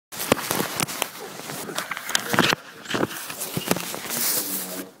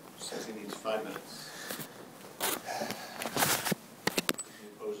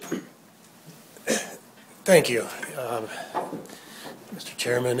Thank you, Mr.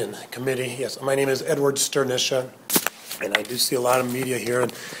 Chairman and committee. Yes, my name is Edward Sternisha, and I do see a lot of media here.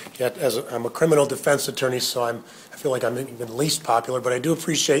 And yet, I'm a criminal defense attorney, so I feel like I'm even least popular. But I do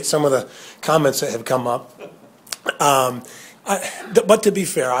appreciate some of the comments that have come up. But to be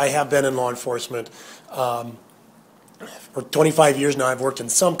fair, I have been in law enforcement for 25 years now. I've worked in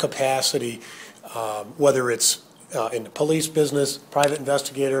some capacity, whether it's in the police business, private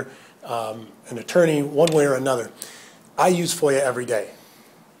investigator, an attorney, one way or another. I use FOIA every day.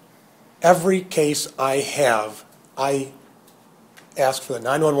 Every case I have, I ask for the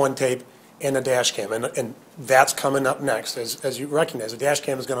 911 tape and the dash cam, and that's coming up next. As you recognize, the dash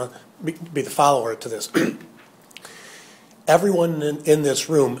cam is going to be the follower to this. Everyone in this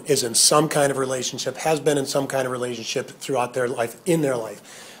room is in some kind of relationship, has been in some kind of relationship throughout their life, in their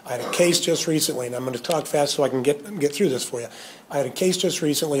life. I had a case just recently, and I'm going to talk fast so I can get through this for you. I had a case just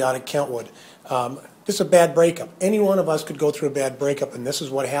recently out of Kentwood. This is a bad breakup. Any one of us could go through a bad breakup, and this is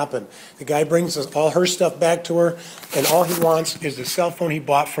what happened. The guy brings all her stuff back to her, and all he wants is the cell phone he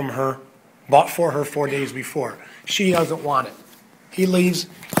bought for her 4 days before. She doesn't want it. He leaves.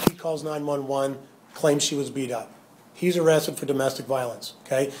 He calls 911, claims she was beat up. He's arrested for domestic violence.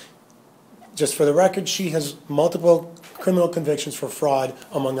 Okay. Just for the record, she has multiple criminal convictions for fraud,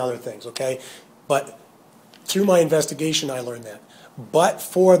 among other things, okay? But through my investigation, I learned that. But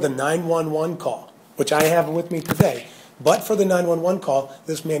for the 911 call, which I have with me today, but for the 911 call,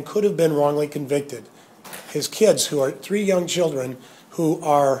 this man could have been wrongly convicted. His kids, who are 3 young children, who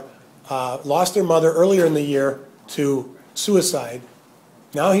are lost their mother earlier in the year to suicide,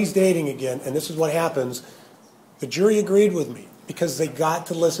 now he's dating again, and this is what happens. The jury agreed with me, because they got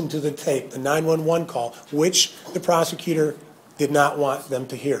to listen to the tape, the 911 call, which the prosecutor did not want them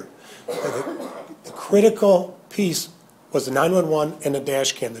to hear. The critical piece was the 911 and the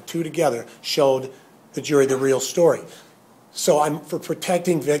dash cam. The two together showed the jury the real story. So I'm for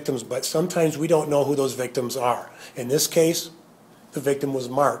protecting victims, but sometimes we don't know who those victims are. In this case, the victim was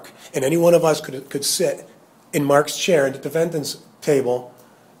Mark. And any one of us could sit in Mark's chair at the defendant's table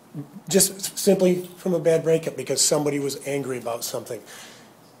just simply from a bad breakup because somebody was angry about something.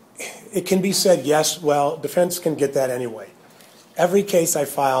 It can be said, yes, well, defense can get that anyway. Every case I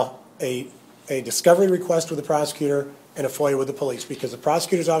file a discovery request with the prosecutor and a FOIA with the police, because the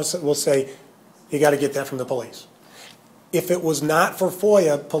prosecutor's office will say, you got to get that from the police. If it was not for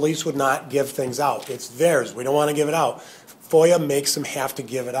FOIA, police would not give things out. It's theirs. We don't want to give it out. FOIA makes them have to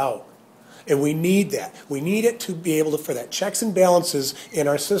give it out. And we need that. We need it to be able to, for that checks and balances in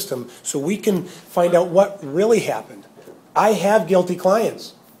our system so we can find out what really happened. I have guilty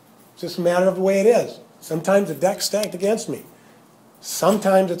clients. It's just a matter of the way it is. Sometimes the deck's stacked against me.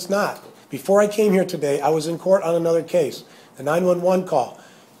 Sometimes it's not. Before I came here today, I was in court on another case, the 911 call.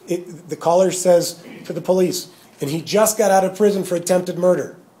 The caller says to the police, and he just got out of prison for attempted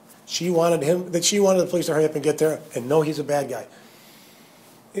murder. She wanted the police to hurry up and get there, and no, he's a bad guy.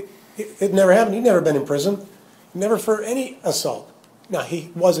 It never happened. He'd never been in prison, never for any assault. Now,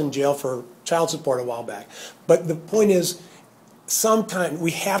 he was in jail for child support a while back. But the point is, sometimes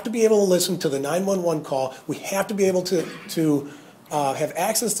we have to be able to listen to the 911 call. We have to be able to have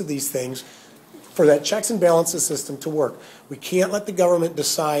access to these things for that checks and balances system to work. We can't let the government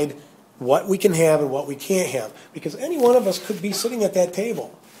decide what we can have and what we can't have, because any one of us could be sitting at that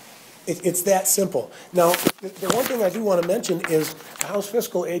table. It's that simple. Now, the one thing I do want to mention is the House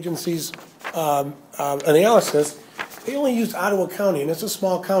Fiscal Agency's analysis. They only used Ottawa County, and it's a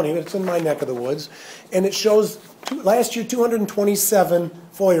small county. It's in my neck of the woods. And it shows last year 227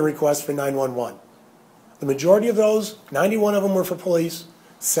 FOIA requests for 911. The majority of those, 91 of them were for police,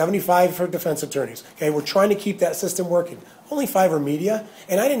 75 for defense attorneys. Okay, we're trying to keep that system working. Only 5 are media,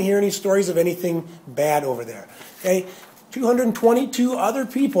 and I didn't hear any stories of anything bad over there. Okay, 222 other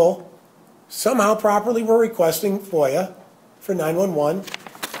people somehow properly were requesting FOIA for 911.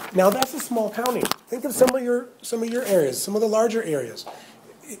 Now that's a small county. Think of some of your areas, some of the larger areas.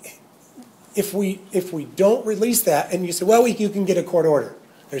 If we don't release that, and you say, well, you can get a court order.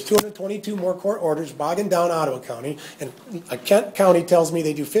 There's 222 more court orders bogging down Ottawa County, and Kent County tells me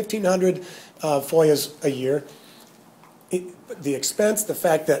they do 1,500 FOIAs a year. The expense, the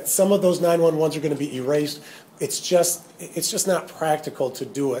fact that some of those 911s are going to be erased, it's just not practical to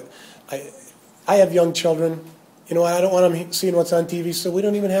do it. I have young children. You know, I don't want them seeing what's on TV, so we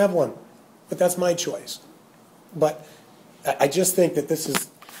don't even have one. But that's my choice. But I just think that this is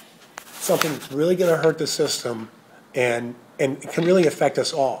something that's really going to hurt the system and it can really affect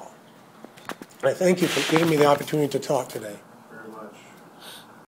us all. I thank you for giving me the opportunity to talk today.